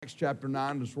Acts chapter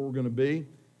 9. That's where we're going to be.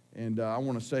 And I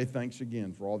want to say thanks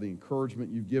again for all the encouragement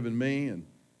you've given me.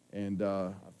 And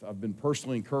I've been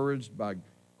personally encouraged by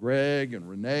Greg and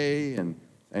Renee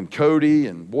and Cody.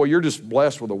 And boy, you're just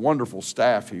blessed with a wonderful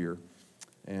staff here.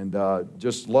 And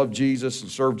just love Jesus and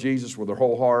serve Jesus with their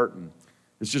whole heart. And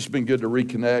it's just been good to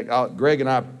reconnect. Greg and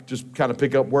I just kind of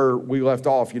pick up where we left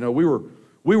off. You know, we were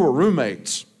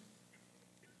roommates,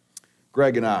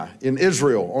 Greg and I, in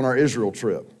Israel on our Israel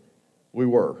trip. We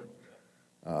were.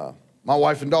 My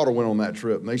wife and daughter went on that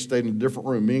trip, and they stayed in a different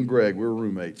room. Me and Greg, we were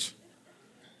roommates.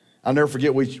 I'll never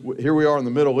forget, here we are in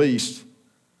the Middle East,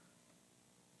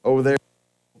 over there,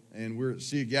 and we're at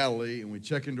Sea of Galilee, and we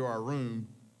check into our room,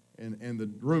 and the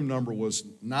room number was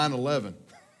 911.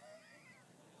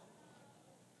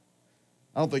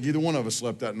 I don't think either one of us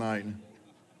slept that night.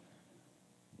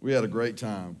 We had a great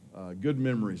time. Good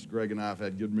memories. Greg and I have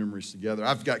had good memories together.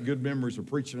 I've got good memories of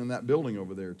preaching in that building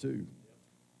over there, too.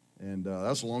 And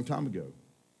that's a long time ago.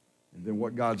 And then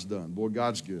what God's done. Boy,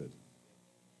 God's good.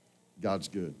 God's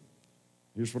good.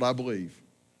 Here's what I believe.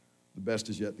 The best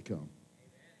is yet to come.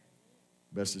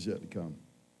 The best is yet to come.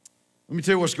 Let me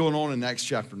tell you what's going on in Acts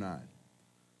chapter 9.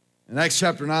 In Acts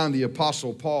chapter 9, the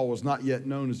Apostle Paul was not yet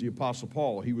known as the Apostle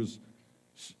Paul. He was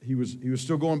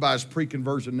still going by his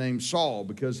pre-conversion name Saul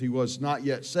because he was not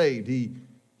yet saved.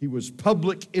 He was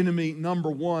public enemy number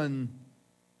one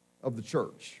of the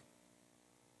church.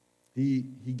 He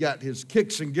got his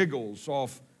kicks and giggles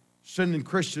off sending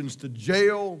Christians to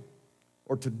jail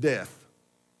or to death.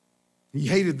 He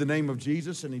hated the name of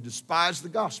Jesus and he despised the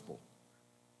gospel.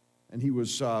 And he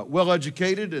was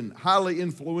well-educated and highly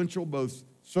influential both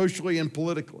socially and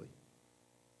politically.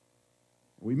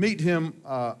 We meet him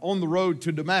on the road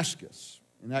to Damascus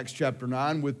in Acts chapter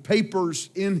 9 with papers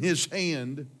in his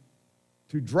hand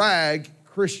to drag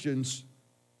Christians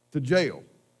to jail.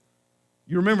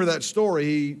 You remember that story.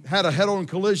 He had a head-on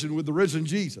collision with the risen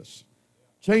Jesus,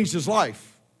 changed his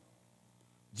life.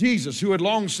 Jesus, who had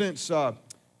long since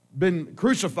been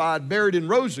crucified, buried, and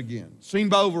rose again, seen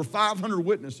by over 500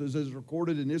 witnesses as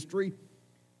recorded in history,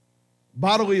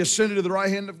 bodily ascended to the right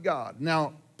hand of God.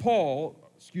 Now,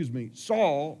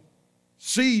 Saul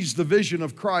sees the vision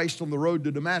of Christ on the road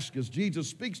to Damascus. Jesus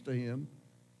speaks to him,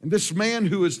 and this man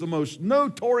who is the most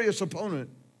notorious opponent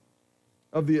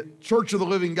of the Church of the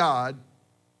Living God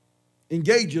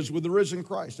engages with the risen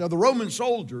Christ. Now, the Roman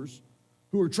soldiers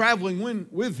who were traveling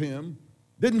with him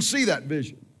didn't see that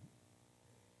vision.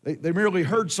 They merely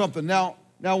heard something. Now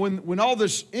when all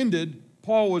this ended,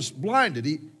 Paul was blinded.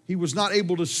 He was not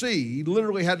able to see. He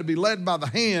literally had to be led by the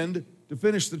hand to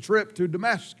finish the trip to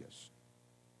Damascus.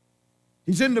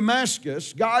 He's in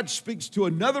Damascus. God speaks to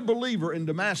another believer in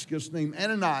Damascus named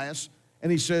Ananias, and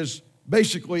he says,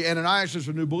 basically, Ananias is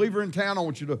a new believer in town. I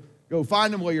want you to go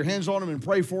find him, lay your hands on him, and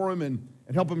pray for him and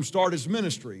help him start his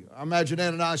ministry. I imagine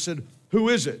Ananias said, who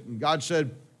is it? And God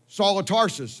said, Saul of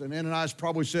Tarsus. And Ananias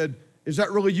probably said, is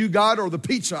that really you, God, or the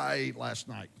pizza I ate last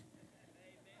night?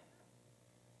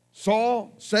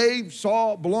 Saul, saved,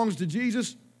 Saul belongs to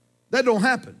Jesus. That don't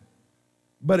happen.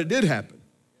 But it did happen.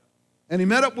 And he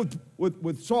met up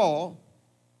with Saul,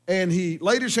 and he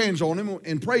laid his hands on him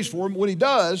and prays for him. When he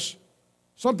does,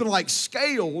 something like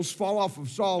scales fall off of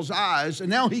Saul's eyes, and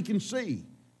now he can see.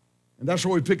 And that's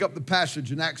where we pick up the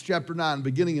passage in Acts chapter 9,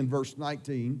 beginning in verse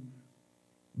 19.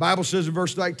 The Bible says in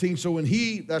verse 19, so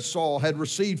when that's Saul, had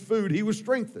received food, he was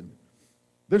strengthened.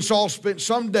 Then Saul spent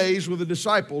some days with the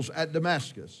disciples at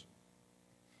Damascus.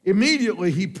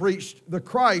 Immediately he preached the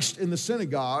Christ in the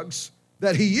synagogues,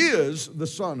 that he is the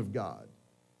Son of God.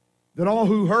 Then all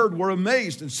who heard were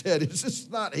amazed and said, is this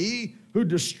not he who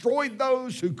destroyed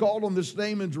those who called on this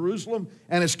name in Jerusalem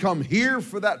and has come here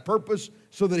for that purpose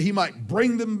so that he might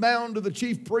bring them bound to the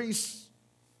chief priests?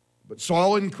 But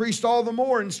Saul increased all the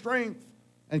more in strength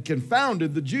and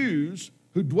confounded the Jews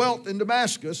who dwelt in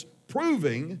Damascus,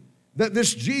 proving that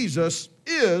this Jesus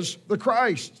is the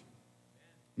Christ.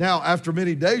 Now, after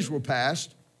many days were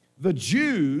passed, the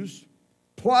Jews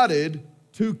plotted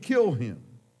to kill him.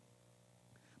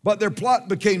 But their plot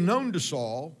became known to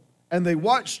Saul, and they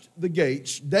watched the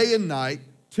gates day and night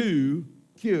to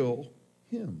kill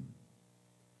him.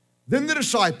 Then the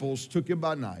disciples took him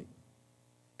by night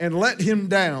and let him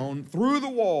down through the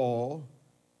wall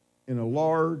in a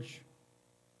large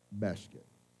basket.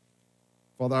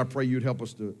 Father, I pray you'd help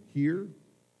us to hear,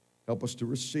 help us to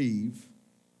receive,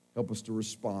 help us to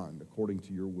respond according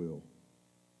to your will.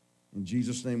 In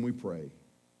Jesus' name we pray.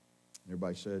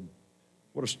 Everybody said,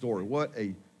 what a story. What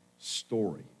a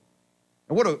story.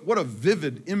 And what a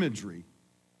vivid imagery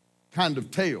kind of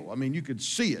tale. I mean, you could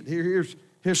see it.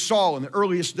 Here's Saul in the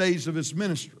earliest days of his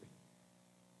ministry.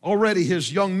 Already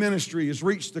his young ministry has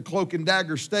reached the cloak and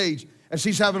dagger stage as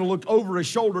he's having to look over his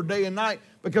shoulder day and night,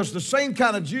 because the same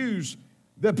kind of Jews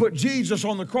that put Jesus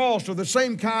on the cross are the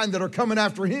same kind that are coming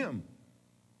after him.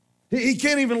 He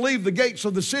can't even leave the gates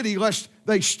of the city lest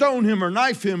they stone him or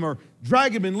knife him or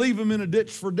drag him and leave him in a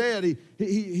ditch for dead.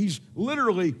 He's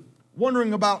literally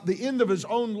wondering about the end of his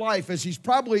own life, as he's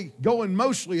probably going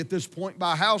mostly at this point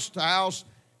by house to house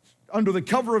under the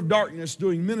cover of darkness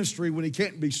doing ministry when he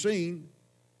can't be seen.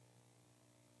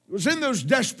 It was in those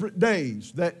desperate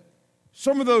days that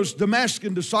some of those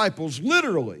Damascus disciples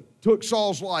literally took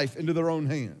Saul's life into their own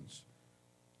hands.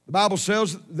 The Bible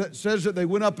says that they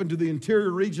went up into the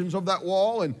interior regions of that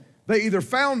wall, and they either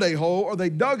found a hole or they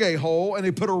dug a hole and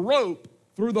they put a rope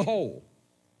through the hole,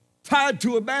 tied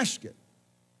to a basket.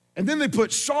 And then they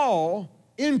put Saul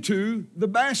into the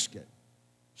basket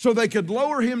so they could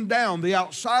lower him down the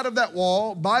outside of that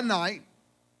wall by night,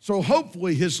 so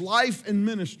hopefully his life and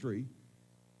ministry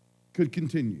could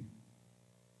continue.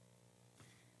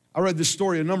 I read this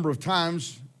story a number of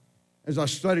times as I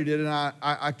studied it, and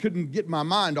I couldn't get my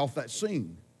mind off that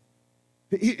scene.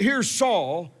 Here's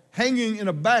Saul hanging in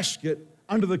a basket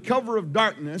under the cover of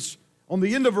darkness on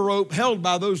the end of a rope held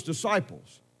by those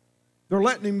disciples. They're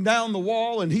letting him down the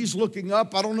wall, and he's looking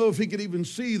up. I don't know if he could even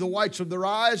see the whites of their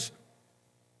eyes.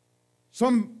 At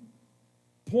some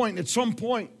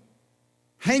point,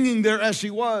 hanging there as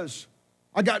he was,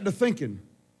 I got to thinking,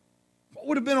 what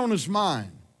would have been on his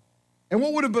mind? And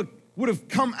what would have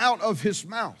come out of his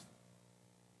mouth?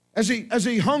 As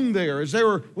he hung there, as they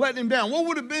were letting him down, what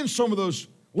would have been some of those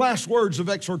last words of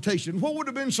exhortation? What would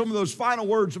have been some of those final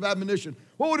words of admonition?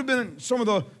 What would have been some of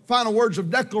the final words of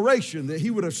declaration that he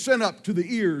would have sent up to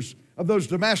the ears of those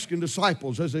Damascus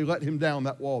disciples as they let him down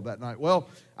that wall that night? Well,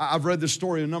 I've read this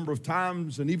story a number of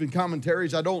times, and even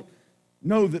commentaries. I don't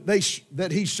know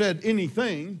that he said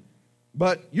anything,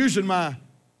 but using my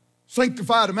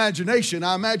sanctified imagination,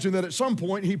 I imagine that at some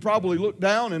point he probably looked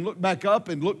down and looked back up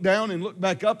and looked down and looked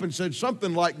back up and said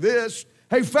something like this: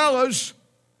 "Hey fellas,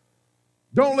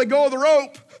 don't let go of the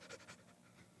rope."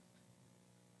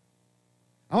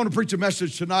 I want to preach a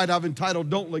message tonight I've entitled,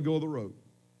 "Don't Let Go of the Rope,"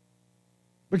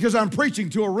 because I'm preaching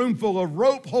to a room full of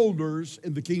rope holders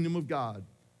in the kingdom of God.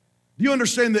 Do you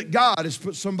understand that God has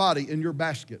put somebody in your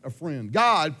basket, a friend?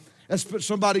 God has put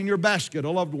somebody in your basket, a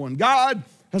loved one. God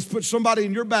has put somebody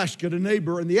in your basket, a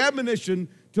neighbor, and the admonition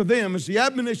to them is the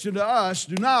admonition to us: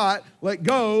 do not let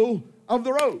go of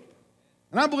the rope.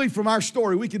 And I believe from our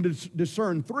story we can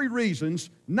discern three reasons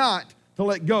not to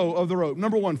let go of the rope.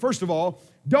 Number one, first of all,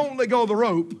 don't let go of the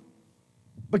rope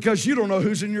because you don't know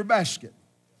who's in your basket.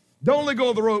 Don't let go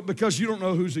of the rope because you don't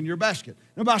know who's in your basket.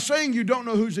 Now, by saying you don't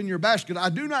know who's in your basket, I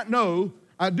do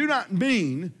not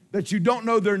mean that you don't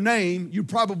know their name. You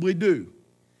probably do.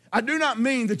 I do not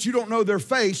mean that you don't know their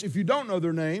face. If you don't know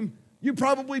their name, you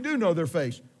probably do know their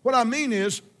face. What I mean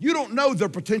is you don't know their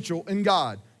potential in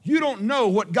God. You don't know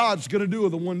what God's going to do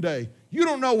with them one day. You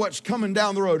don't know what's coming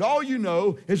down the road. All you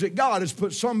know is that God has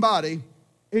put somebody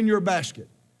in your basket.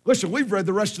 Listen, we've read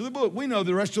the rest of the book. We know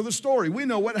the rest of the story. We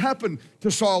know what happened to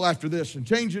Saul after this and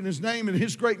changing his name and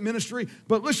his great ministry.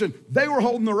 But listen, they were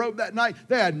holding the rope that night.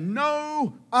 They had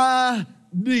no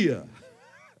idea.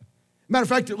 Matter of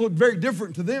fact, it looked very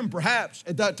different to them perhaps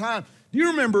at that time. Do you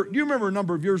remember a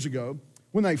number of years ago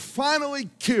when they finally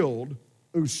killed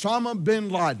Osama bin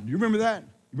Laden? Do you remember that?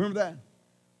 You remember that?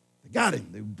 They got him.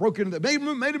 They broke into that.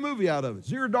 Made a movie out of it.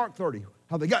 Zero Dark 30.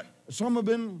 How they got Osama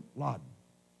bin Laden.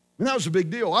 And that was a big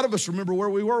deal. A lot of us remember where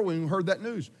we were when we heard that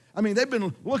news. I mean, they've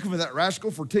been looking for that rascal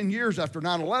for 10 years after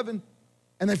 9/11,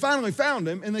 and they finally found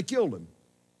him and they killed him.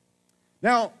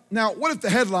 Now, what if the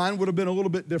headline would have been a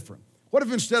little bit different? What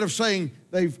if instead of saying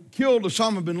they've killed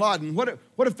Osama bin Laden, what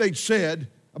if they'd said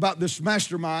about this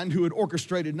mastermind who had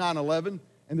orchestrated 9/11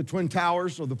 and the Twin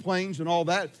Towers or the planes and all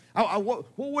that? What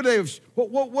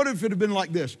if it had been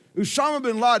like this? Osama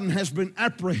bin Laden has been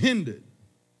apprehended.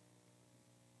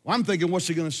 Well, I'm thinking, what's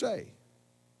he going to say?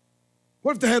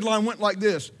 What if the headline went like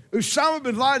this? Osama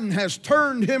bin Laden has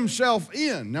turned himself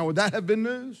in. Now, would that have been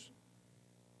news?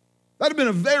 That would have been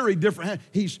a very different.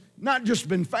 He's not just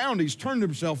been found, he's turned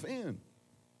himself in.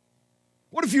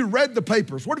 What if you read the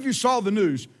papers? What if you saw the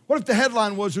news? What if the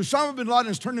headline was Osama bin Laden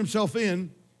has turned himself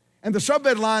in, And the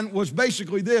subheadline was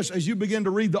basically this as you begin to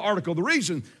read the article. The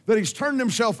reason that he's turned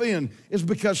himself in is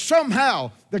because somehow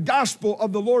the gospel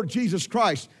of the Lord Jesus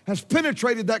Christ has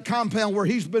penetrated that compound where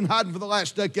he's been hiding for the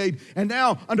last decade. And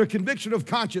now, under conviction of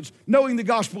conscience, knowing the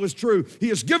gospel is true, he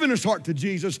has given his heart to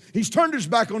Jesus. He's turned his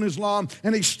back on Islam,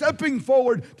 and he's stepping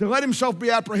forward to let himself be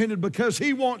apprehended because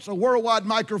he wants a worldwide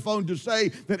microphone to say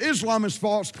that Islam is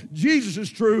false, Jesus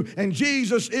is true, and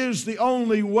Jesus is the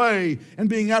only way. And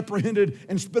being apprehended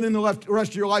and spending the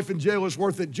rest of your life in jail is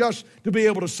worth it just to be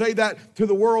able to say that to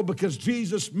the world because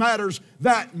Jesus matters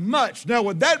that much. Now,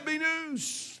 would that be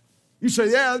news? You say,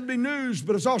 yeah, that'd be news,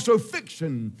 but it's also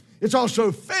fiction. It's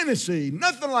also fantasy.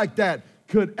 Nothing like that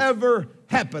could ever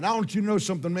happen. I want you to know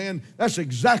something, man. That's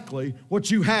exactly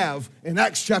what you have in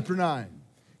Acts chapter 9.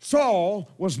 Saul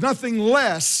was nothing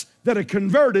less than a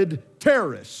converted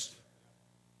terrorist.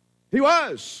 He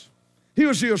was. He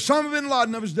was the Osama bin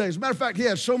Laden of his days. As a matter of fact, he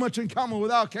had so much in common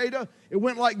with Al-Qaeda, it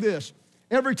went like this.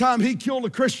 Every time he killed a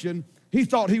Christian, he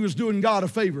thought he was doing God a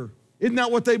favor. Isn't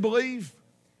that what they believe?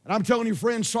 And I'm telling you,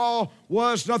 friend, Saul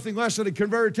was nothing less than a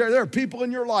converted terrorist. There are people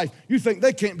in your life, you think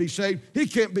they can't be saved, he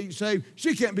can't be saved,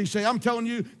 she can't be saved. I'm telling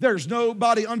you, there's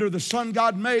nobody under the sun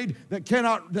God made that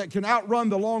can outrun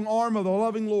the long arm of the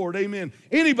loving Lord. Amen.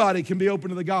 Anybody can be open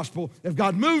to the gospel if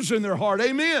God moves in their heart.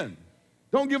 Amen.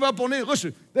 Don't give up on it.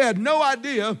 Listen, they had no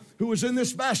idea who was in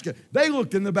this basket. They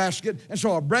looked in the basket and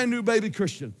saw a brand new baby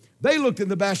Christian. They looked in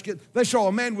the basket. They saw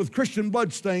a man with Christian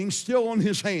bloodstains still on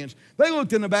his hands. They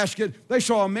looked in the basket. They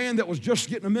saw a man that was just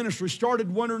getting a ministry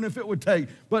started, wondering if it would take.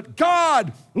 But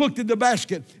God looked in the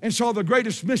basket and saw the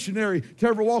greatest missionary to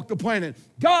ever walk the planet.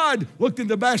 God looked in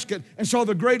the basket and saw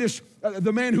the greatest,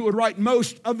 the man who would write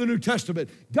most of the New Testament.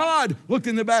 God looked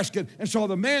in the basket and saw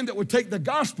the man that would take the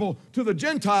gospel to the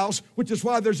Gentiles, which is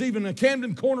why there's even a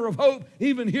Camden Corner of Hope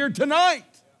even here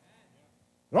tonight.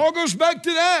 It all goes back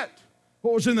to that.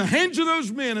 What was in the hands of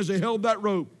those men as they held that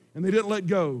rope and they didn't let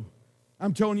go.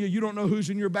 I'm telling you, you don't know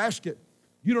who's in your basket.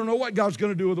 You don't know what God's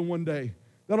going to do with them one day.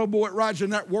 That old boy that rides in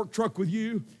that work truck with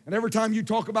you, and every time you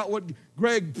talk about what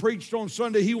Greg preached on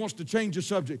Sunday, he wants to change the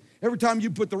subject. Every time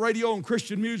you put the radio on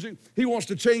Christian music, he wants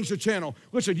to change the channel.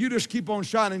 Listen, you just keep on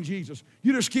shining Jesus.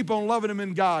 You just keep on loving him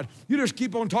in God. You just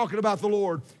keep on talking about the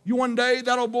Lord. You one day,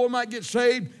 that old boy might get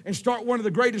saved and start one of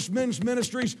the greatest men's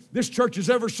ministries this church has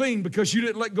ever seen because you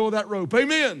didn't let go of that rope.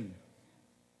 Amen.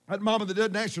 That mama that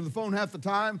doesn't answer the phone half the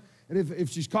time, and if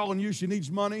she's calling you, she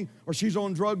needs money, or she's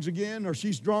on drugs again, or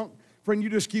she's drunk, friend, you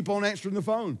just keep on answering the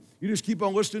phone. You just keep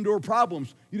on listening to her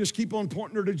problems. You just keep on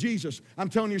pointing her to Jesus. I'm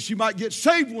telling you, she might get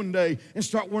saved one day and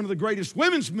start one of the greatest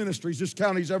women's ministries this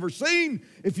county's ever seen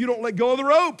if you don't let go of the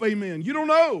rope. Amen. You don't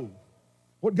know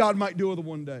what God might do with her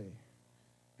one day.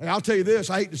 And I'll tell you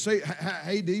this, I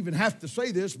hate to even have to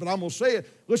say this, but I'm going to say it.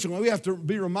 Listen, we have to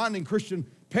be reminding Christian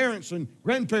parents and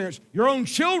grandparents, your own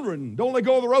children, don't let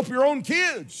go of the rope of your own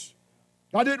kids.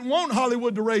 God didn't want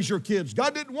Hollywood to raise your kids.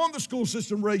 God didn't want the school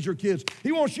system to raise your kids.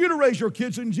 He wants you to raise your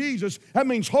kids in Jesus. That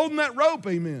means holding that rope,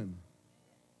 amen.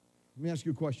 Let me ask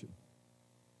you a question.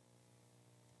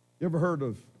 You ever heard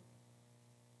of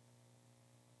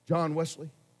John Wesley?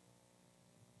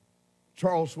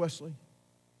 Charles Wesley?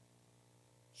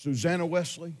 Susanna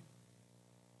Wesley?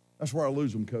 That's where I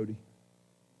lose them, Cody.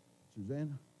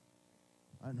 Susanna?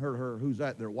 I hadn't heard of her. Who's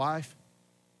that? Their wife?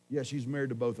 Yeah, she's married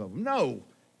to both of them. No.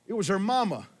 It was her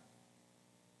mama,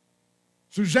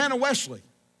 Susanna Wesley,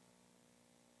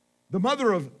 the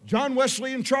mother of John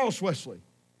Wesley and Charles Wesley,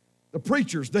 the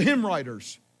preachers, the hymn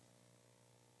writers.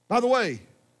 By the way,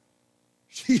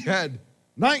 she had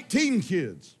 19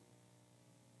 kids.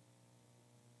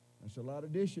 That's a lot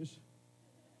of dishes.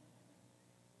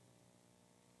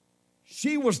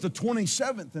 She was the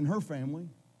 27th in her family.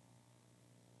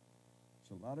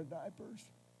 It's a lot of diapers.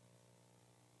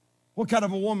 What kind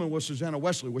of a woman was Susanna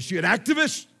Wesley? Was she an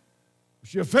activist? Was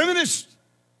she a feminist?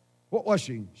 What was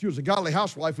she? She was a godly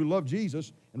housewife who loved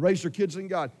Jesus and raised her kids in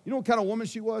God. You know what kind of woman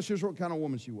she was? Here's what kind of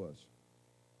woman she was.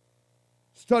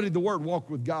 Studied the Word, walked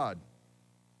with God.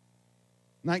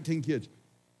 19 kids.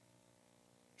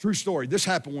 True story. This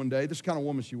happened one day. This is the kind of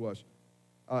woman she was.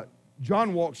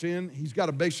 John walks in. He's got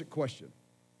a basic question.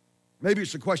 Maybe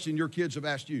it's a question your kids have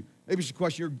asked you. Maybe it's a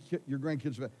question your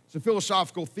grandkids have asked. It's a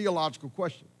philosophical, theological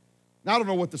question. Now, I don't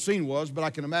know what the scene was, but I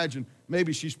can imagine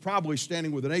maybe she's probably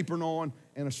standing with an apron on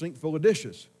and a sink full of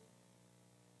dishes.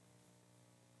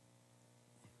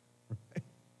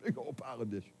 Big old pile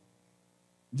of dishes.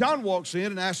 John walks in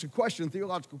and asks a question, a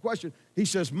theological question. He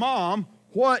says, Mom,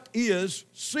 what is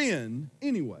sin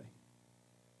anyway?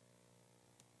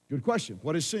 Good question.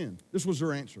 What is sin? This was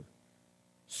her answer.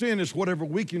 Sin is whatever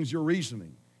weakens your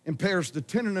reasoning, impairs the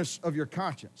tenderness of your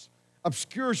conscience,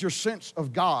 obscures your sense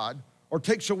of God or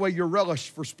takes away your relish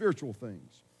for spiritual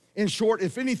things. In short,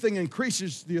 if anything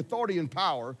increases the authority and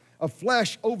power of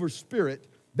flesh over spirit,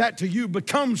 that to you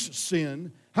becomes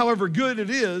sin, however good it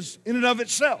is in and of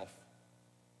itself.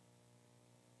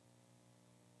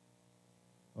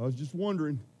 I was just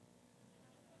wondering.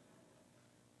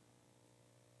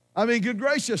 I mean, good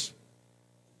gracious.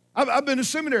 I've been to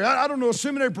seminary. I don't know a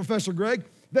seminary professor, Greg,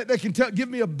 that can give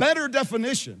me a better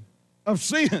definition of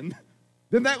sin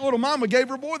than that little mama gave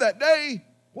her boy that day.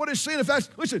 What is sin? If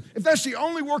that's the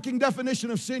only working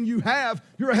definition of sin you have,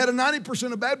 you're ahead of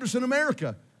 90% of Baptists in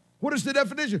America. What is the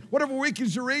definition? Whatever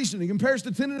weakens your reasoning, impairs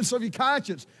the tenderness of your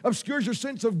conscience, obscures your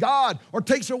sense of God, or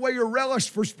takes away your relish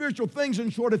for spiritual things.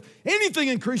 In short, if anything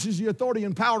increases the authority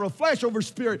and power of flesh over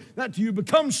spirit, that to you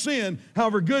becomes sin,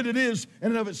 however good it is in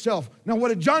and of itself. Now, what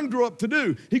did John grow up to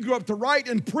do? He grew up to write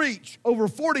and preach over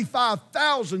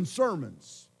 45,000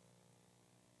 sermons.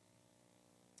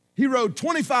 He rode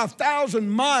 25,000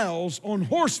 miles on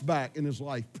horseback in his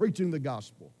life, preaching the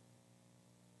gospel.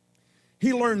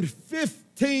 He learned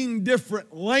 15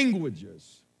 different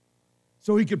languages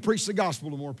so he could preach the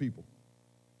gospel to more people.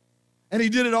 And he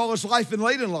did it all his life and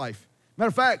late in life. Matter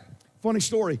of fact, funny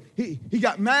story, he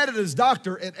got mad at his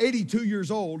doctor at 82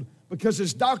 years old because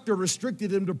his doctor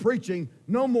restricted him to preaching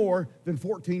no more than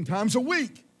 14 times a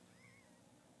week.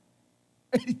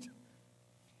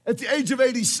 At the age of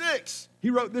 86,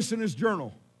 he wrote this in his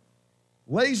journal: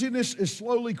 laziness is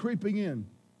slowly creeping in.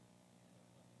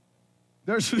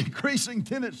 There's an increasing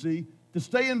tendency to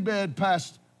stay in bed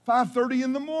past 5:30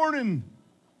 in the morning.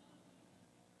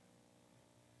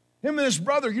 Him and his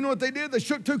brother, you know what they did? They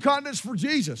shook 2 continents for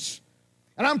Jesus.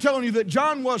 And I'm telling you that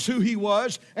John was who he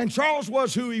was, and Charles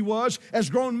was who he was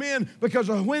as grown men, because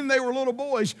of when they were little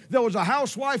boys, there was a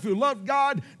housewife who loved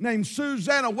God named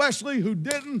Susanna Wesley who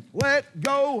didn't let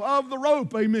go of the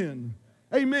rope. Amen.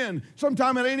 Amen.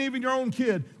 Sometimes it ain't even your own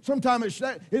kid. Sometimes it's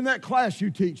that in that class you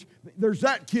teach. There's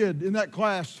that kid in that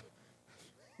class.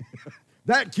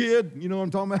 That kid, you know what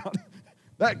I'm talking about?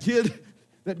 That kid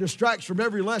that distracts from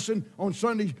every lesson on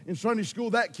Sunday in Sunday school.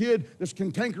 That kid that's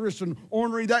cantankerous and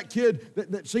ornery. That kid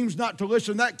that seems not to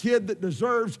listen. That kid that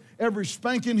deserves every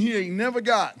spanking he ain't never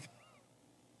got.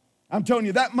 I'm telling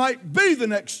you, that might be the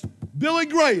next Billy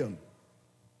Graham.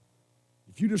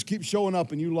 If you just keep showing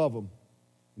up and you love them,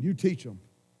 and you teach them,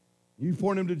 you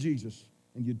point them to Jesus,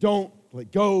 and you don't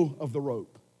let go of the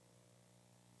rope.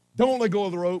 Don't let go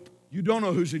of the rope. You don't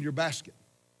know who's in your basket.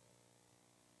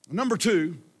 Number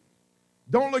 2,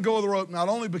 don't let go of the rope not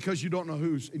only because you don't know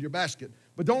who's in your basket,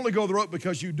 but don't let go of the rope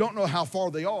because you don't know how far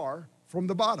they are from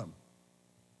the bottom.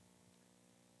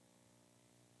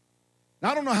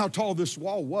 Now, I don't know how tall this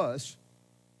wall was,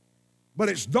 but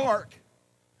it's dark.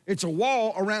 It's a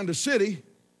wall around a city.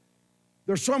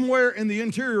 They're somewhere in the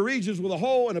interior regions with a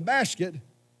hole and a basket.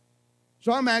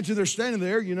 So I imagine they're standing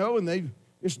there, you know, and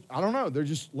I don't know, they're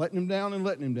just letting him down and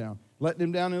letting him down, letting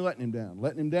him down and letting him down,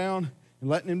 letting him down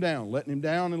and letting him down, letting him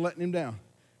down and letting him down,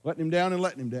 letting him down and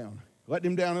letting him down,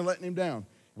 letting him down and letting him down,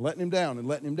 and letting him down and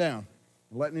letting him down,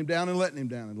 and letting him down and letting him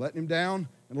down, and letting him down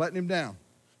and letting him down,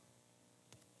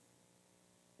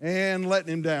 and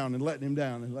letting him down and letting him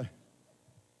down and letting.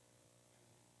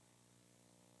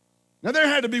 Now, there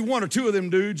had to be 1 or 2 of them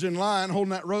dudes in line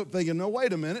holding that rope thinking, no,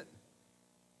 wait a minute.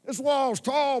 This wall's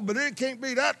tall, but it can't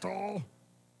be that tall.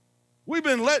 We've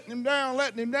been letting him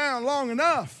down long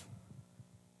enough.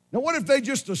 Now, what if they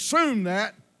just assumed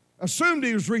that, assumed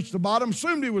he was reached the bottom,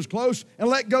 assumed he was close, and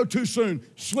let go too soon?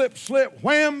 Slip, slip,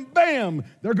 wham, bam.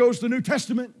 There goes the New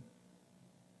Testament.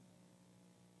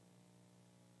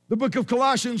 The book of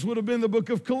Colossians would have been the book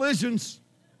of collisions.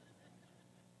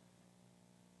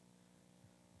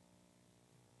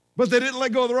 But they didn't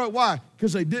let go of the rope. Why?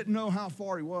 Because they didn't know how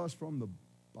far he was from the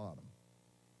bottom.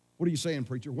 What are you saying,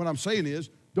 preacher? What I'm saying is,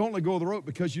 don't let go of the rope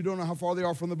because you don't know how far they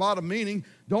are from the bottom. Meaning,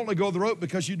 don't let go of the rope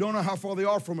because you don't know how far they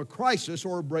are from a crisis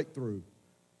or a breakthrough.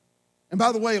 And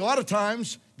by the way, a lot of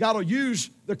times, God will use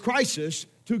the crisis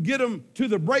to get them to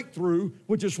the breakthrough,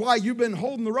 which is why you've been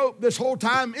holding the rope this whole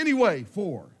time anyway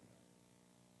for.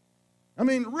 I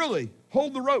mean, really,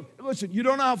 hold the rope. Listen, you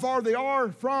don't know how far they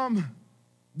are from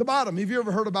the bottom. Have you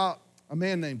ever heard about a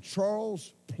man named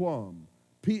Charles Plumb?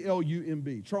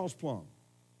 P-L-U-M-B, Charles Plumb.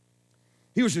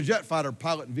 He was a jet fighter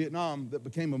pilot in Vietnam that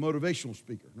became a motivational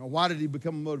speaker. Now, why did he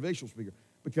become a motivational speaker?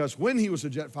 Because when he was a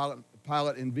jet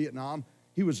pilot in Vietnam,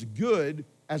 he was good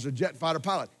as a jet fighter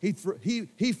pilot. He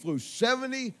flew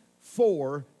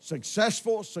 74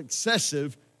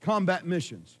 successive combat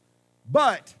missions.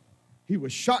 But he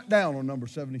was shot down on number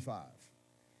 75.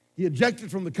 He ejected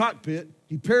from the cockpit,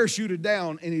 he parachuted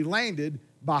down, and he landed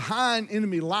behind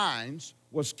enemy lines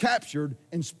was captured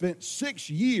and spent 6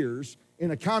 years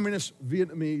in a communist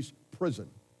Vietnamese prison.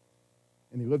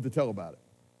 And he lived to tell about it.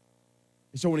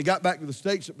 And so when he got back to the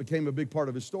States, it became a big part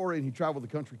of his story, and he traveled the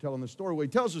country telling this story. Well, he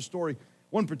tells this story,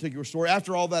 one particular story,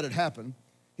 after all that had happened.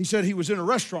 He said he was in a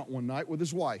restaurant one night with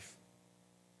his wife.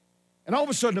 And all of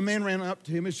a sudden, a man ran up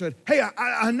to him and said, "Hey,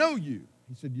 I know you."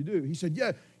 He said, "You do?" He said,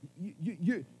 "Yeah,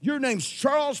 your name's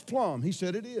Charles Plum." He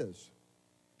said, "It is."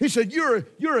 He said,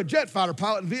 you're a jet fighter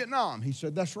pilot in Vietnam." He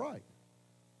said, "That's right."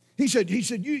 He said,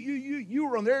 you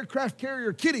were on the aircraft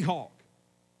carrier Kitty Hawk."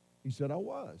 He said, "I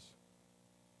was."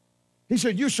 He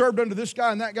said, "You served under this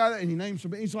guy and that guy," and he named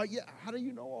some. He's like, "Yeah, how do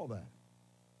you know all that?"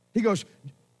 He goes,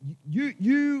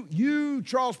 you,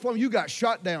 Charles Plum, you got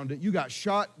shot down. You got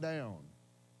shot down.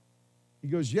 He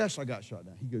goes, "Yes, I got shot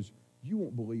down." He goes, "You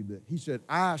won't believe that." He said,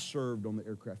 "I served on the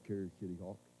aircraft carrier Kitty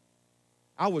Hawk.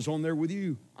 I was on there with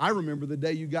you. I remember the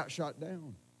day you got shot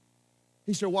down."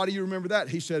 He said, "Why do you remember that?"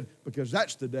 He said, "Because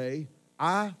that's the day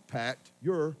I packed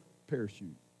your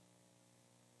parachute."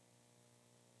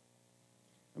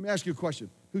 Let me ask you a question.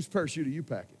 Whose parachute are you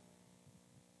packing?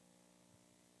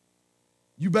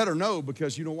 You better know,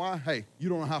 because you know why? Hey, you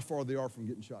don't know how far they are from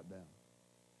getting shot down.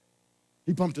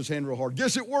 He pumped his hand real hard.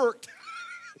 Guess it worked.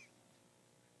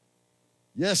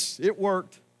 Yes, it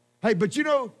worked. Hey, but you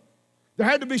know, there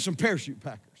had to be some parachute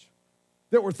packers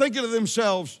that were thinking of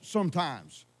themselves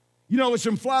sometimes. You know, it's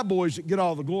them flyboys that get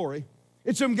all the glory.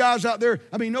 It's them guys out there.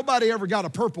 I mean, nobody ever got a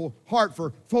Purple Heart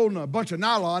for folding a bunch of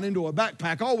nylon into a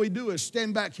backpack. All we do is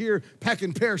stand back here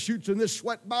packing parachutes in this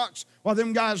sweat box while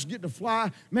them guys get to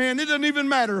fly. Man, it doesn't even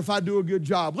matter if I do a good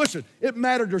job. Listen, it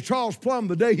mattered to Charles Plum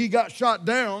the day he got shot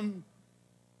down.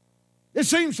 It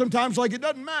seems sometimes like it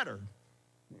doesn't matter.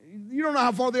 You don't know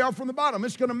how far they are from the bottom.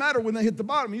 It's going to matter when they hit the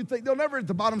bottom. You think they'll never hit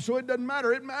the bottom, so it doesn't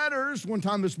matter. It matters. One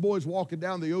time this boy's walking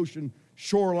down the ocean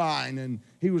shoreline, and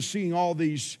he was seeing all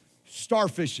these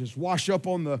starfishes wash up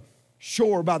on the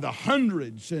shore by the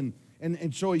hundreds. And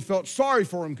so he felt sorry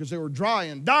for them because they were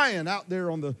dying out there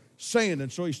on the sand.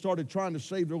 And so he started trying to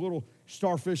save their little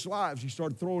starfish lives. He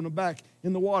started throwing them back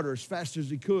in the water as fast as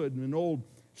he could. And an old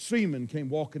seaman came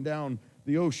walking down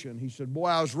the ocean. He said, "Boy,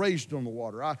 I was raised on the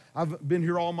water. I've been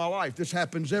here all my life. This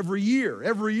happens every year.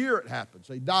 Every year it happens.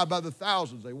 They die by the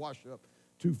thousands. They wash up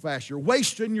too fast. You're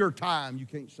wasting your time. You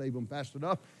can't save them fast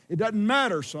enough. It doesn't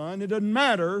matter, son. It doesn't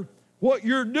matter what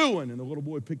you're doing." And the little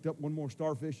boy picked up one more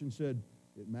starfish and said,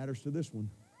 "It matters to this one.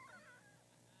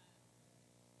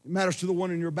 It matters to the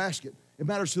one in your basket. It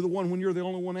matters to the one when you're the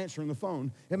only one answering the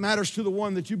phone. It matters to the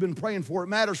one that you've been praying for. It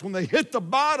matters when they hit the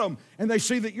bottom and they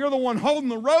see that you're the one holding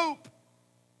the rope."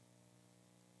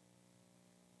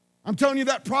 I'm telling you,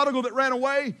 that prodigal that ran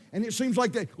away, and it seems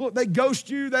like they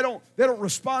ghost you. They don't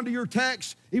respond to your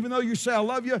text. Even though you say, "I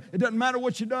love you," it doesn't matter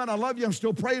what you've done. "I love you. I'm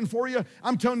still praying for you."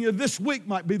 I'm telling you, this week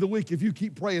might be the week if you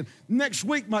keep praying. Next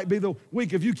week might be the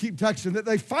week if you keep texting, that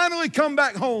they finally come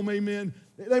back home, amen.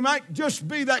 They might just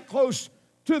be that close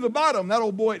to the bottom. That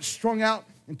old boy, it's strung out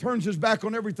and turns his back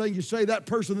on everything you say. That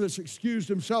person that's excused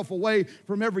himself away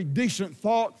from every decent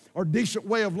thought or decent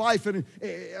way of life and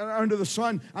under the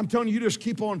sun. I'm telling you, you just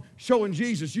keep on showing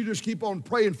Jesus. You just keep on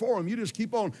praying for him. You just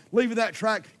keep on leaving that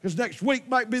track, because next week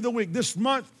might be the week. This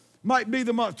month might be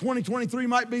the month. 2023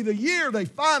 might be the year they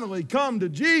finally come to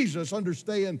Jesus,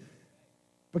 understand,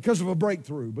 because of a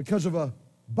breakthrough, because of a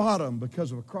bottom,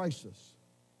 because of a crisis.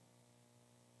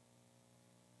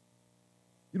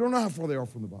 You don't know how far they are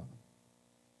from the bottom.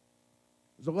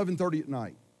 It was 11:30 at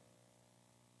night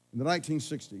in the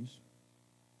 1960s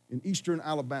in eastern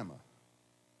Alabama.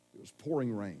 It was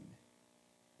pouring rain.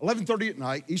 11:30 at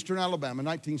night, eastern Alabama,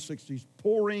 1960s,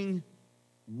 pouring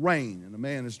rain. And a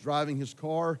man is driving his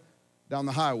car down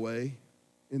the highway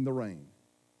in the rain.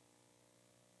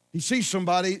 He sees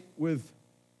somebody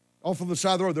off of the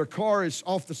side of the road. Their car is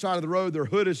off the side of the road. Their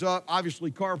hood is up,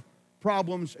 obviously car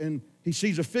problems. And he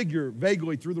sees a figure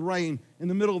vaguely through the rain in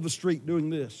the middle of the street doing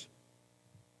this.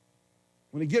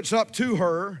 When he gets up to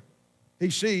her, he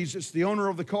sees it's the owner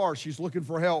of the car. She's looking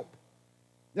for help.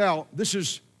 Now, this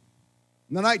is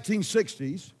in the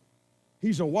 1960s.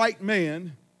 He's a white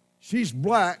man. She's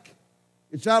black.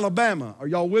 It's Alabama. Are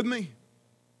y'all with me?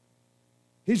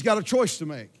 He's got a choice to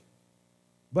make.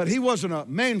 But he wasn't a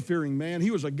man-fearing man.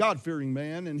 He was a God-fearing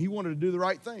man, and he wanted to do the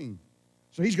right thing.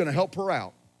 So he's going to help her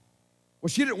out. Well,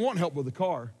 she didn't want help with the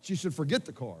car. She said, "Forget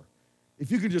the car.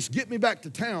 If you could just get me back to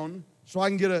town so I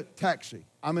can get a taxi.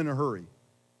 I'm in a hurry."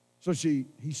 So he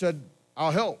said,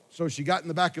 "I'll help." So she got in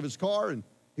the back of his car, and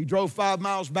he drove 5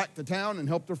 miles back to town and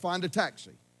helped her find a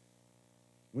taxi.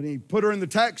 When he put her in the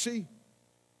taxi,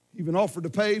 he even offered to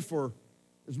pay for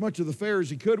as much of the fare as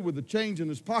he could with the change in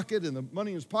his pocket and the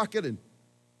money in his pocket. And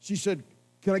she said,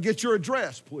 can I get your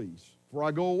address, please, before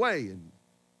I go away? And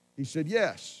he said,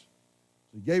 yes.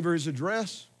 So he gave her his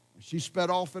address, and she sped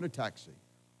off in a taxi.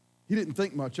 He didn't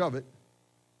think much of it.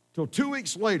 Till 2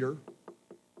 weeks later,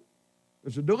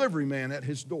 there's a delivery man at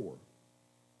his door.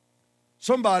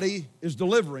 Somebody is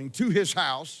delivering to his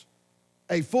house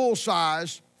a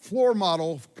full-size, floor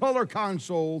model, color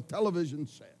console television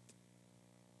set.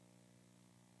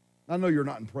 I know you're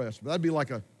not impressed, but that'd be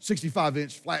like a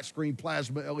 65-inch flat screen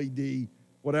plasma LED,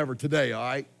 whatever, today, all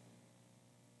right?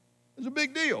 It's a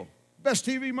big deal. Best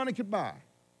TV money could buy.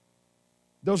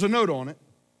 There was a note on it,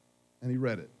 and he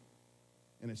read it,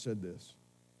 and it said this: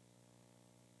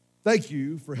 thank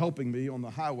you for helping me on the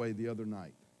highway the other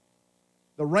night.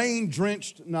 The rain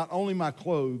drenched not only my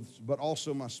clothes, but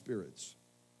also my spirits.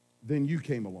 Then you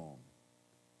came along.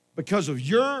 Because of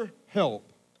your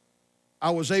help, I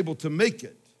was able to make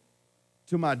it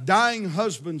to my dying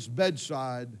husband's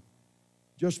bedside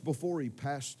just before he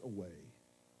passed away.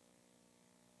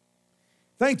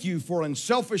 Thank you for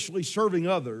unselfishly serving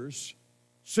others.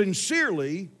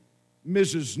 Sincerely,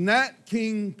 Mrs. Nat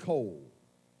King Cole.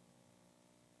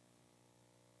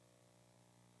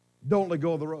 Don't let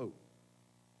go of the rope.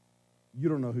 You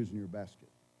don't know who's in your basket.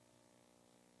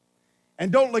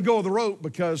 And don't let go of the rope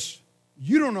because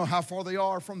you don't know how far they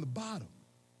are from the bottom.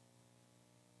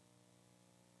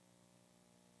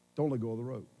 Don't let go of the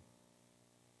rope.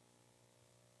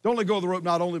 Don't let go of the rope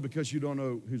not only because you don't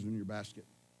know who's in your basket.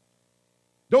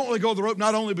 Don't let go of the rope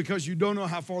not only because you don't know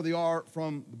how far they are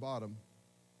from the bottom.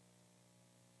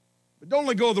 But don't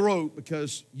let go of the rope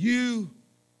because you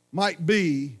might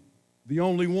be the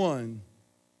only one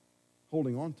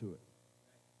holding on to it.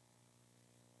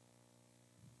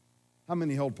 How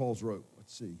many held Paul's rope?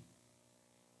 Let's see.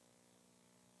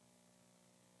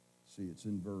 See, it's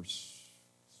in verse,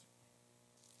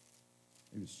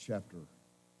 maybe it's chapter.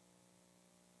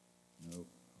 No, okay.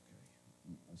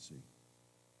 Let's see.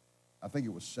 I think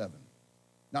it was 7.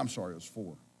 No, I'm sorry, it was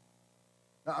 4.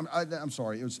 No, I'm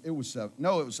sorry, it was 7.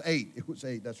 No, it was 8. It was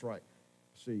 8, that's right.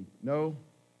 See, no.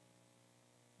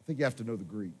 I think you have to know the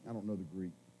Greek. I don't know the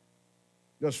Greek.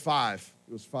 It was 5.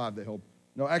 It was 5 that held.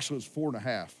 No, actually it was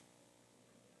 4.5. It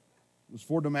was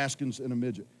 4 Damascus and a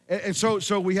midget. And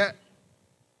so we had,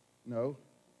 no.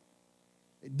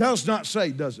 It does not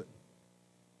say, does it?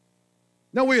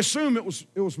 Now we assume it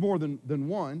was more than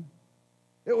one.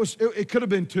 It could have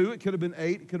been 2, it could have been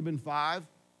 8, it could have been 5.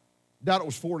 Doubt it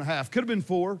was 4.5. Could have been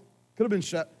 4, could have been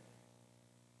 7.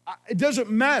 It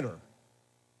doesn't matter.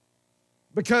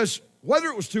 Because whether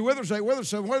it was 2, whether it was 8, whether it was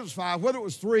 7, whether it was 5, whether it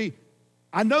was 3,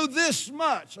 I know this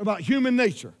much about human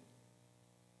nature.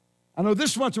 I know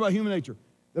this much about human nature,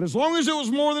 that as long as it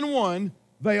was more than one,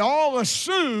 they all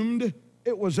assumed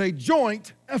it was a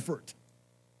joint effort.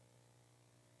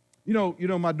 You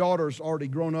know, my daughter's already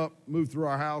grown up, moved through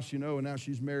our house, and now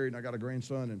she's married, and I got a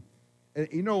grandson.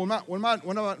 And when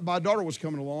my daughter was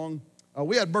coming along,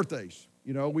 we had birthdays.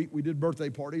 We did birthday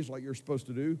parties like you're supposed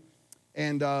to do.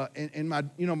 And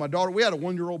my daughter, we had a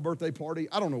 1-year-old birthday party.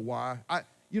 I don't know why.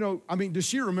 Does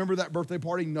she remember that birthday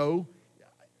party? No.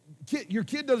 Your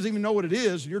kid doesn't even know what it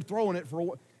is. You're throwing it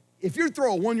for. If you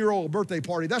throw a 1-year-old birthday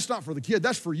party, that's not for the kid.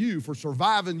 That's for you, for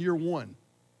surviving year 1.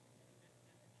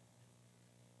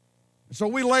 So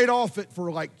we laid off it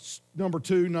for like number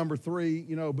 2, number 3,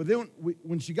 But then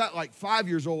when she got like 5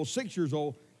 years old, 6 years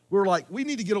old, we were like, we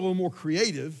need to get a little more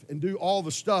creative and do all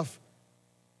the stuff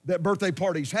that birthday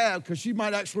parties have, because she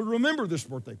might actually remember this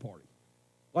birthday party.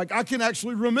 Like I can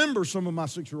actually remember some of my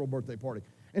 6-year-old birthday party.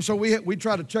 And so we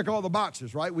try to check all the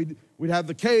boxes, right? We'd have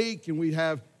the cake, and we'd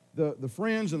have the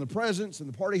friends and the presents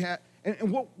and the party hat.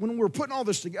 And when we're putting all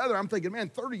this together, I'm thinking, man,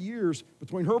 30 years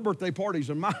between her birthday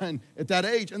parties and mine at that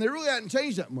age, and they really hadn't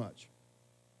changed that much.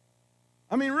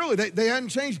 I mean, really, they hadn't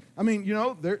changed. I mean,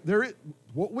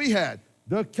 what we had,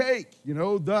 the cake,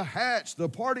 the hats, the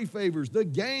party favors, the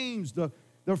games, the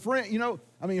friend,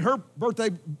 her birthday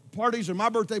parties and my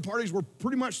birthday parties were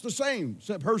pretty much the same,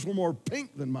 except hers were more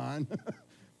pink than mine,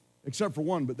 except for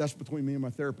one, but that's between me and my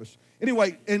therapist.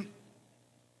 Anyway,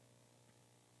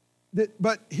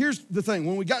 but here's the thing.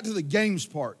 When we got to the games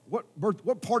part,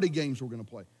 what party games we're going to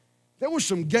play? There were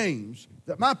some games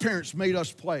that my parents made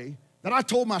us play that I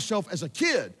told myself as a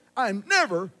kid, I am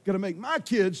never going to make my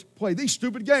kids play these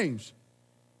stupid games.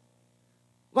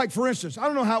 Like, for instance, I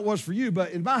don't know how it was for you,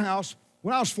 but in my house,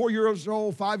 when I was 4 years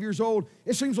old, 5 years old,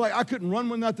 it seems like I couldn't run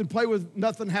with nothing, play with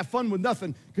nothing, have fun with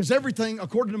nothing, because everything,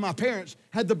 according to my parents,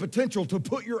 had the potential to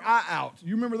put your eye out.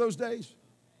 You remember those days?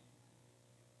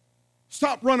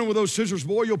 Stop running with those scissors,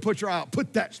 boy. You'll put your eye out.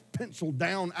 Put that pencil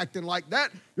down acting like that.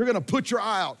 You're going to put your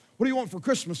eye out. What do you want for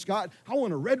Christmas, Scott? I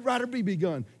want a Red Ryder BB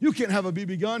gun. You can't have a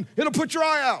BB gun. It'll put your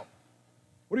eye out.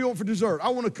 What do you want for dessert? I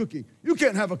want a cookie. You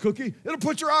can't have a cookie. It'll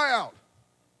put your eye out.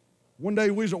 One day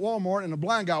we was at Walmart and a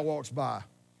blind guy walks by.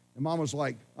 And Mom was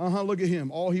like, look at him.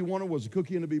 All he wanted was a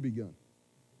cookie and a BB gun.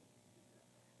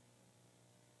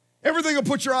 Everything will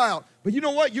put your eye out. But you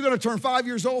know what? You're going to turn 5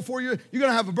 years old for you. You're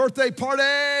going to have a birthday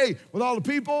party with all the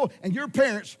people. And your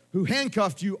parents who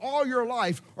handcuffed you all your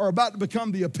life are about to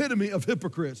become the epitome of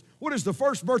hypocrites. What is the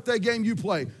first birthday game you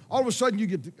play? All of a sudden you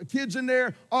get the kids in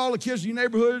there, all the kids in your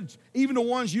neighborhoods, even the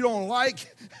ones you don't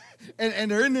like. And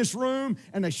they're in this room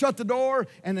and they shut the door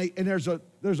and there's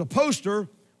a poster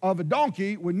of a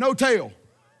donkey with no tail.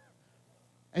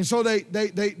 And so they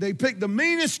pick the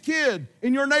meanest kid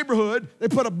in your neighborhood, they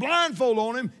put a blindfold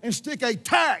on him and stick a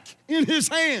tack in his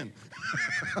hand.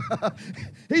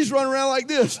 He's running around like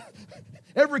this.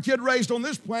 Every kid raised on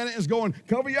this planet is going,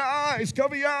 cover your eyes,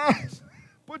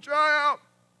 put your eye out.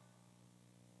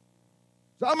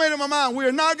 So I made up my mind, we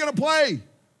are not going to play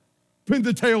pin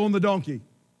the tail on the donkey.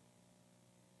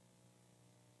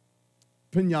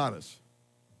 Piñatas.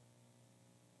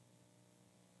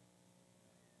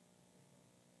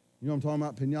 You know what I'm talking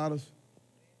about? Piñatas.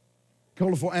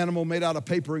 Colorful animal made out of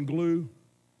paper and glue.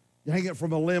 You hang it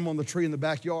from a limb on the tree in the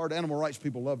backyard. Animal rights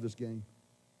people love this game.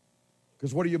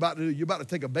 Because what are you about to do? You're about to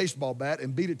take a baseball bat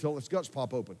and beat it till its guts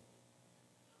pop open.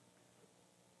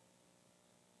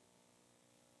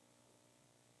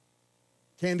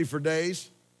 Candy for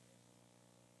days,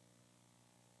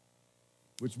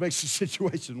 which makes the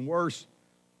situation worse.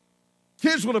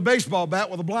 Kids with a baseball bat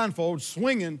with a blindfold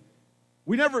swinging.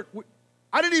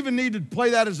 I didn't even need to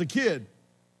play that as a kid.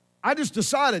 I just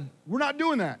decided we're not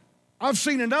doing that. I've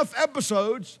seen enough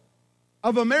episodes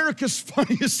of America's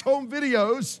Funniest Home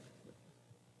Videos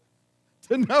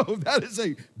to know that is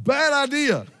a bad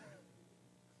idea.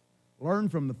 Learn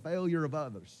from the failure of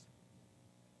others.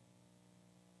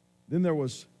 Then there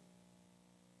was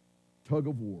tug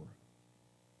of war.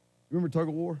 You remember tug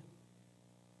of war?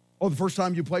 Oh, the first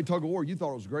time you played tug of war, you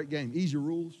thought it was a great game. Easy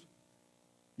rules.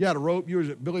 You had a rope. You was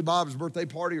at Billy Bob's birthday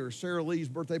party or Sarah Lee's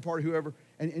birthday party, whoever,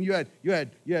 and you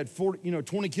had 40,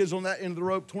 20 kids on that end of the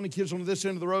rope, 20 kids on this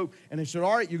end of the rope, and they said,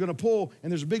 all right, you're going to pull,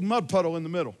 and there's a big mud puddle in the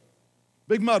middle.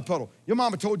 Big mud puddle. Your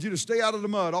mama told you to stay out of the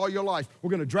mud all your life.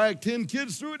 We're going to drag 10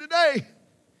 kids through it today.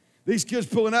 These kids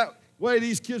pulling that way,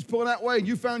 these kids pulling that way, and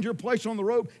you found your place on the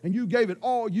rope, and you gave it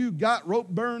all you got, rope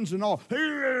burns and all.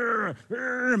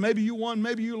 Maybe you won,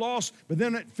 maybe you lost, but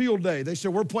then at field day, they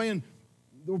said, we're playing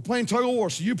tug of war,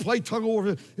 so you play tug of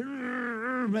war.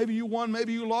 Maybe you won,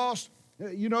 maybe you lost.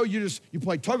 You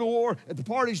play tug of war at the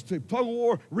parties, you play tug of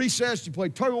war, recess, you play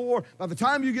tug of war. By the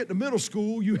time you get to middle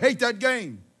school, you hate that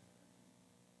game.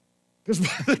 Because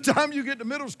by the time you get to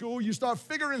middle school, you start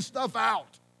figuring stuff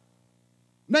out.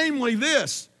 Namely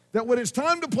this, that when it's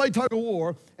time to play tug of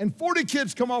war and 40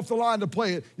 kids come off the line to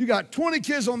play it, you got 20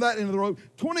 kids on that end of the rope,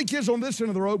 20 kids on this end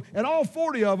of the rope, and all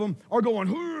 40 of them are going,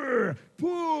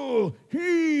 pull,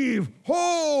 heave,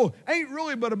 hold. Ain't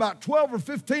really but about 12 or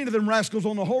 15 of them rascals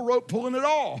on the whole rope pulling it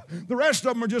all. The rest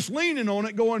of them are just leaning on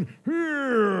it going,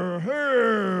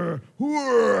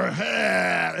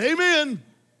 amen.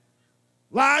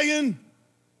 Lying.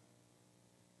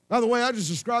 By the way, I just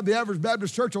described the average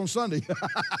Baptist church on Sunday.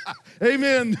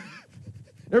 Amen.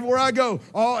 Everywhere I go,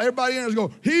 everybody in there is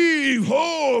going, heave,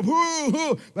 ho, hoo,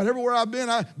 hoo. But everywhere I've been,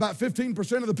 about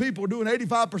 15% of the people are doing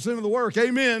 85% of the work.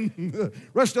 Amen.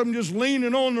 Rest of them just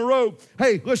leaning on the rope.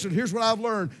 Hey, listen, here's what I've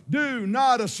learned. Do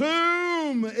not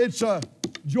assume it's a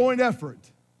joint effort.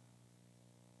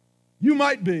 You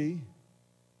might be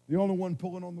the only one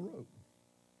pulling on the rope.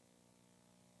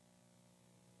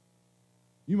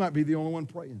 You might be the only one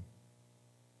praying.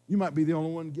 You might be the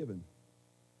only one giving.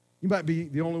 You might be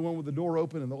the only one with the door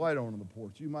open and the light on the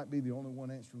porch. You might be the only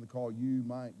one answering the call. You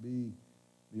might be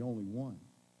the only one.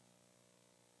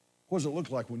 What does it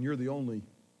look like when you're the only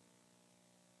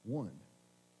one?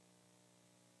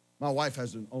 My wife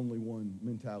has an only one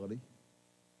mentality.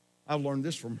 I've learned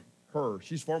this from her.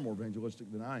 She's far more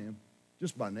evangelistic than I am,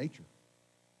 just by nature.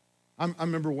 I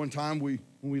remember one time when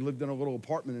we lived in a little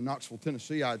apartment in Knoxville,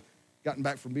 Tennessee, I'd gotten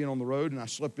back from being on the road, and I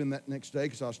slept in that next day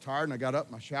because I was tired, and I got up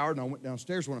and I showered, and I went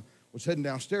downstairs. When I was heading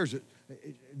downstairs,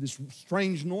 these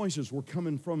strange noises were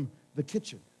coming from the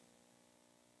kitchen.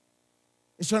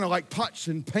 It sounded like pots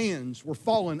and pans were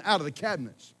falling out of the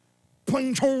cabinets.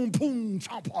 Ping, chong, pung,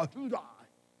 champa, hoo-da.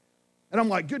 And I'm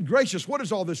like, good gracious, what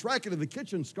is all this racket in the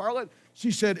kitchen, Scarlett? She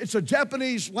said, it's a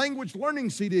Japanese language learning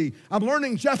CD. I'm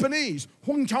learning Japanese.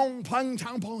 Hung, chong, pang,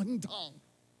 chang, pang, tong.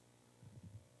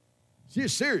 She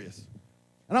is serious.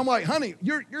 And I'm like, honey,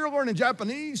 you're learning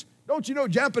Japanese? don't you know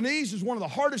Japanese is one of the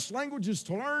hardest languages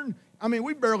to learn? I mean,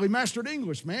 we barely mastered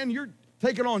English, man. You're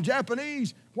taking on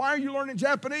Japanese. Why are you learning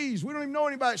Japanese? We don't even know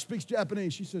anybody that speaks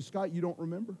Japanese. She said, Scott, you don't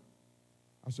remember?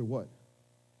 I said, what?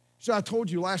 So I told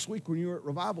you last week when you were at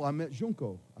Revival, I met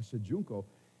Junko. I said, Junko.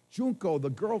 Junko, the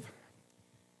girl,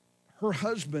 her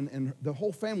husband and the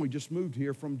whole family just moved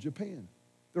here from Japan.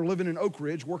 They're living in Oak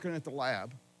Ridge, working at the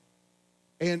lab.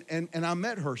 And I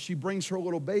met her. She brings her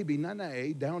little baby,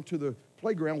 Nanae, down to the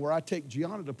playground where I take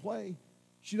Gianna to play.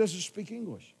 She doesn't speak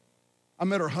English. I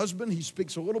met her husband. He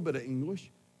speaks a little bit of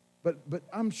English. But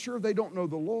I'm sure they don't know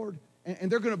the Lord.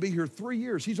 And they're going to be here 3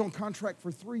 years. He's on contract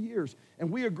for 3 years.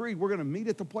 And we agreed we're going to meet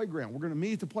at the playground. We're going to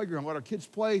meet at the playground, let our kids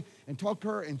play and talk to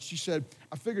her. And she said,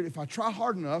 I figured if I try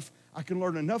hard enough, I can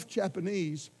learn enough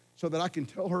Japanese so that I can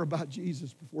tell her about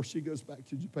Jesus before she goes back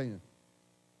to Japan.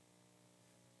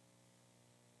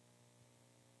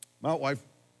 My wife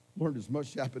learned as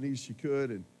much Japanese as she could,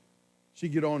 and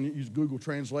she'd get on and use Google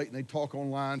Translate, and they'd talk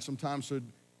online sometimes. So,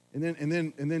 and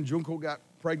then Junko got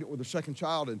pregnant with her second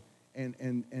child,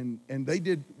 and they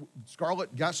did.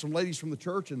 Scarlett got some ladies from the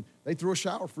church, and they threw a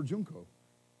shower for Junko.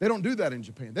 They don't do that in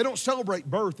Japan. They don't celebrate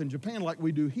birth in Japan like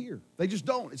we do here. They just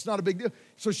don't. It's not a big deal.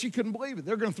 So she couldn't believe it.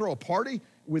 They're going to throw a party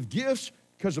with gifts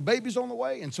because the baby's on the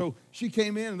way. And so she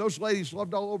came in, and those ladies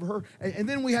loved all over her. And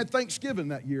then we had Thanksgiving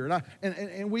that year.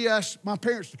 And we asked my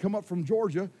parents to come up from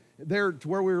Georgia there to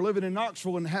where we were living in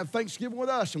Knoxville and have Thanksgiving with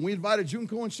us. And we invited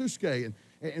Junko and Susuke.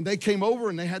 And they came over,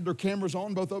 and they had their cameras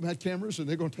on. Both of them had cameras, and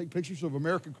they're going to take pictures of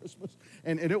American Christmas.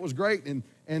 And it was great. And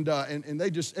they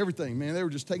just, everything, man. They were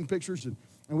just taking pictures. And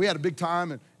we had a big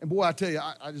time. And boy, I tell you,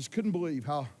 I just couldn't believe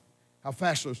how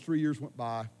fast those 3 years went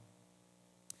by.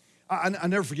 I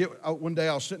never forget, one day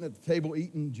I was sitting at the table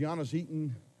eating. Gianna's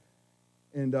eating.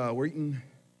 And we're eating.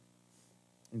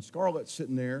 And Scarlett's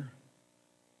sitting there.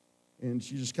 And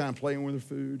she's just kind of playing with her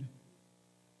food.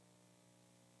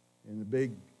 And the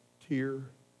big tear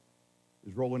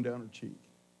is rolling down her cheek.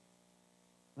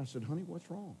 And I said, honey, what's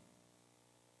wrong?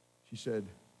 She said,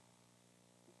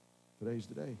 today's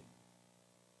the day.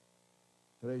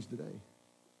 Today's the day.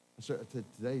 I said,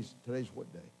 today's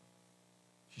what day?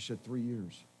 She said, 3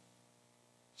 years.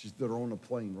 She said, they're on a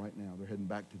plane right now. They're heading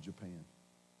back to Japan.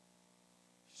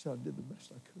 She said, I did the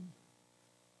best I could.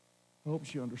 I hope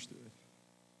she understood.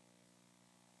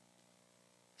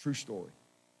 True story.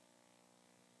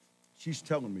 She's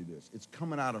telling me this. It's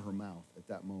coming out of her mouth at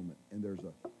that moment, and there's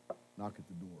a knock at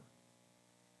the door.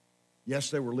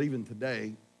 Yes, they were leaving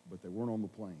today, but they weren't on the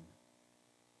plane.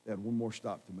 They had one more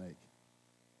stop to make.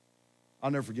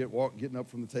 I'll never forget getting up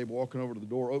from the table, walking over to the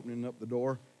door, opening up the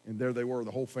door, and there they were,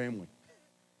 the whole family.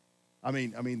 I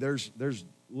mean, there's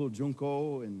little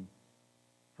Junko and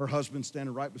her husband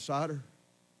standing right beside her.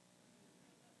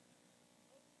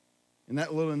 And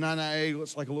that little Nanae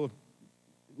looks like a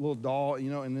little doll, you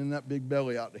know, and then that big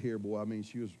belly out to here, boy. I mean,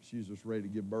 she was just ready to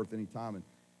give birth any time.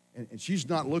 And she's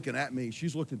not looking at me.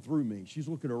 She's looking through me. She's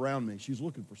looking around me. She's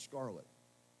looking for Scarlett.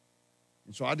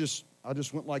 And so I just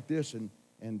went like this,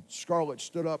 and Scarlett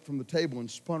stood up from the table and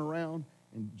spun around,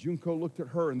 and Junko looked at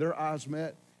her, and their eyes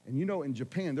met. And you know, in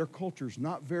Japan, their culture's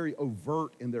not very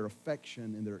overt in their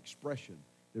affection and their expression.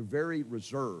 They're very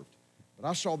reserved. But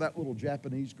I saw that little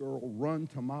Japanese girl run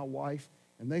to my wife,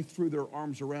 and they threw their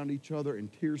arms around each other,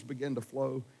 and tears began to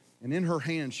flow. And in her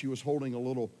hand, she was holding a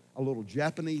little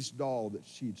Japanese doll that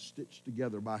she had stitched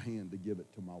together by hand to give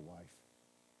it to my wife.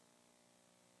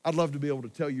 I'd love to be able to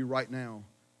tell you right now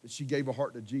that she gave her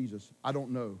heart to Jesus. I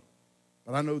don't know.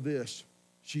 But I know this.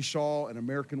 She saw an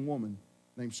American woman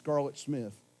named Scarlett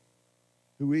Smith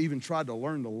who even tried to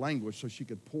learn the language so she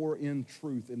could pour in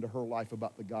truth into her life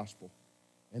about the gospel.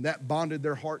 And that bonded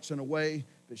their hearts in a way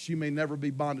that she may never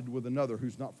be bonded with another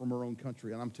who's not from her own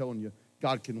country. And I'm telling you,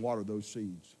 God can water those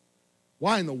seeds.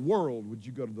 Why in the world would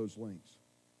you go to those lengths?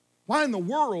 Why in the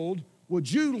world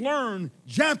would you learn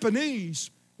Japanese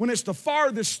when it's the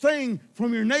farthest thing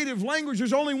from your native language?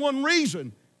 There's only one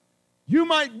reason. You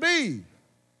might be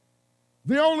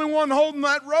the only one holding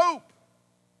that rope.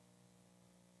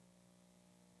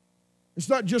 It's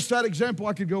not just that example.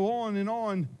 I could go on and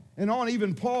on and on.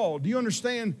 Even Paul. Do you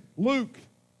understand Luke?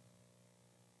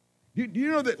 Do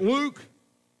you know that Luke,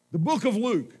 the book of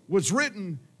Luke, was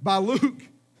written by Luke?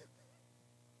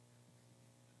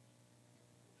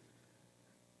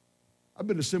 I've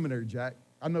been to seminary, Jack.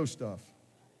 I know stuff.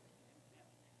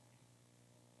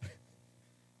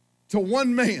 To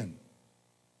one man.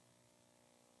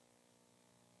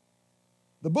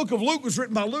 The book of Luke was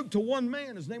written by Luke to one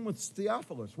man. His name was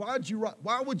Theophilus.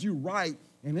 Why would you write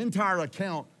an entire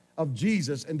account of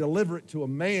Jesus and deliver it to a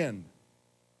man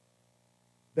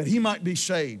that he might be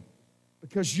saved?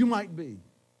 Because you might be.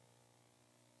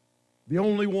 the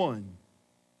only one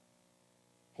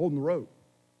holding the rope.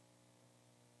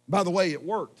 By the way, it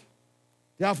worked.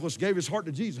 Theophilus gave his heart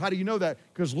to Jesus. How do you know that?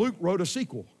 Because Luke wrote a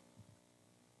sequel.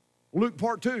 Luke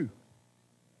Part 2,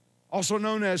 also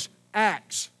known as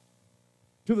Acts,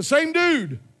 to the same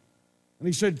dude. And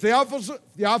he said, Theophilus,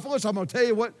 I'm going to tell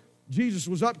you what Jesus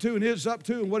was up to and is up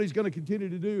to and what he's going to continue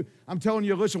to do. I'm telling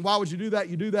you, listen, why would you do that?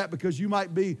 You do that because you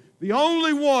might be the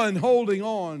only one holding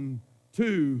on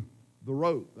to the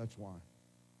rope. That's why.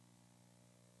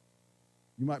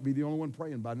 You might be the only one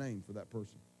praying by name for that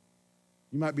person.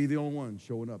 You might be the only one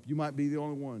showing up. You might be the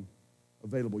only one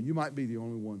available. You might be the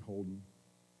only one holding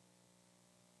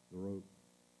the rope.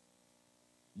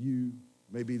 You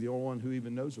may be the only one who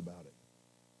even knows about it.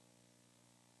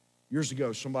 Years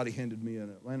ago, somebody handed me an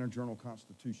Atlanta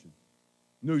Journal-Constitution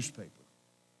newspaper.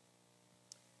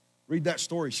 Read that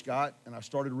story, Scott, and I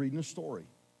started reading the story.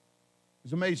 It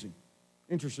was amazing,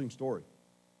 interesting story.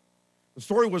 The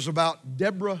story was about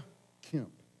Deborah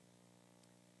Kemp.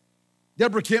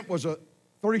 Deborah Kemp was a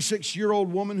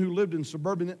 36-year-old woman who lived in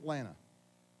suburban Atlanta.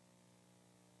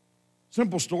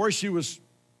 Simple story, she was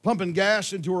pumping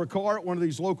gas into her car at one of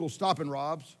these local stop and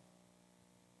robs.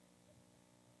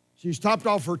 She's topped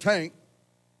off her tank.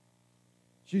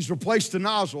 She's replaced the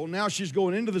nozzle. Now she's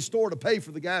going into the store to pay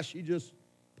for the gas she just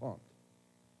pumped.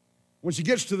 When she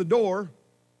gets to the door,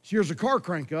 she hears a car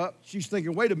crank up. She's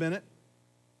thinking, wait a minute,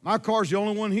 my car's the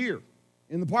only one here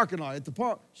in the parking lot at the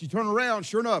pump. She turned around,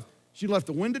 sure enough, she left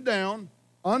the window down,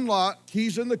 unlocked,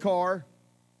 keys in the car.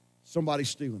 Somebody's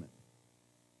stealing it.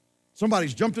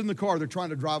 Somebody's jumped in the car. They're trying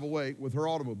to drive away with her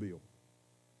automobile.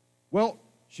 Well,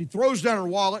 she throws down her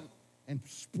wallet and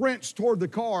sprints toward the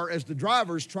car as the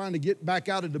driver's trying to get back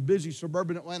out into busy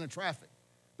suburban Atlanta traffic.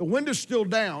 The window's still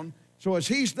down, so as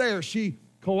he's there, she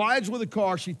collides with the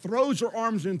car. She throws her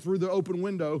arms in through the open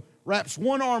window, wraps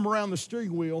one arm around the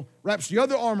steering wheel, wraps the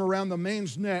other arm around the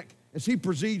man's neck as he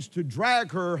proceeds to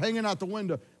drag her, hanging out the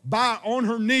window, by on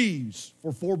her knees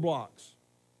for 4 blocks.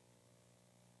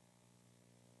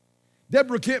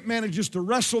 Deborah Kemp manages to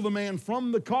wrestle the man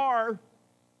from the car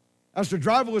as the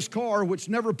driverless car, which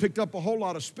never picked up a whole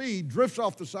lot of speed, drifts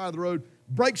off the side of the road,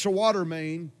 breaks a water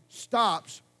main,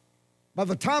 stops. By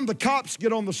the time the cops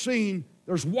get on the scene,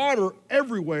 there's water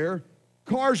everywhere,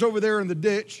 cars over there in the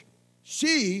ditch.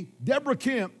 She, Deborah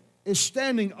Kemp, is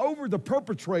standing over the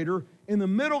perpetrator in the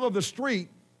middle of the street,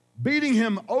 beating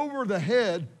him over the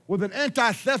head with an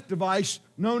anti-theft device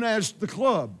known as the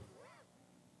club.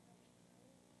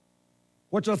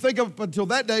 Which I think up until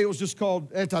that day, it was just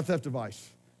called anti-theft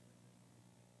device.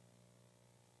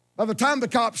 By the time the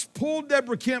cops pulled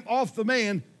Deborah Kemp off the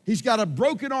man, he's got a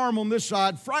broken arm on this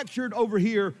side, fractured over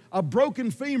here, a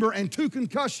broken femur, and 2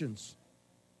 concussions.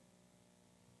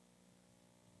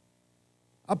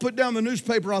 I put down the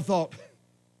newspaper, I thought,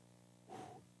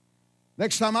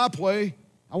 next time I play,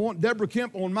 I want Deborah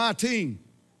Kemp on my team.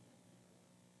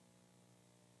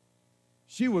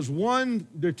 She was one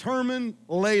determined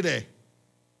lady.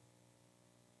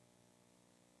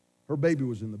 Her baby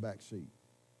was in the back seat.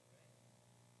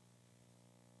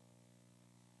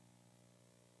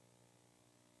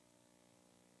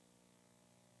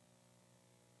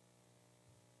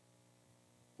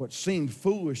 What seemed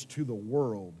foolish to the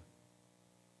world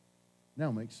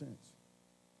now makes sense.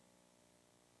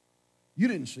 You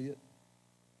didn't see it,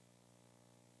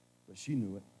 but she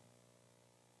knew it. It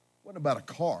wasn't about a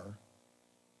car.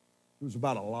 It was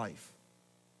about a life.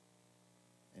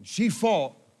 And she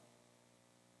fought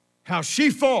how she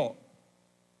fought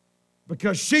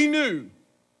because she knew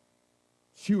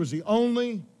she was the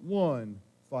only one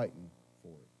fighting for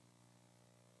it.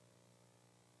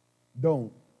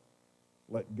 Don't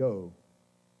let go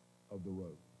of the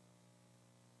rope.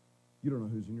 You don't know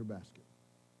who's in your basket.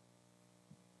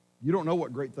 You don't know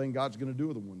what great thing God's going to do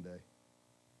with them one day.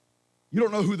 You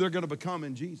don't know who they're going to become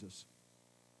in Jesus.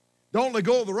 Don't let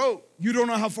go of the rope. You don't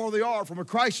know how far they are from a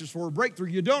crisis or a breakthrough.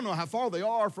 You don't know how far they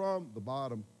are from the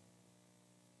bottom.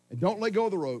 And don't let go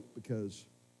of the rope because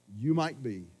you might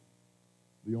be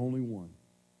the only one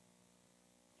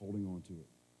holding on to it.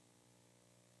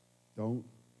 Don't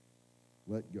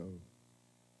let go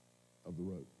of the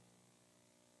rope.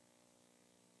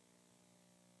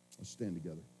 Let's stand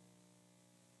together.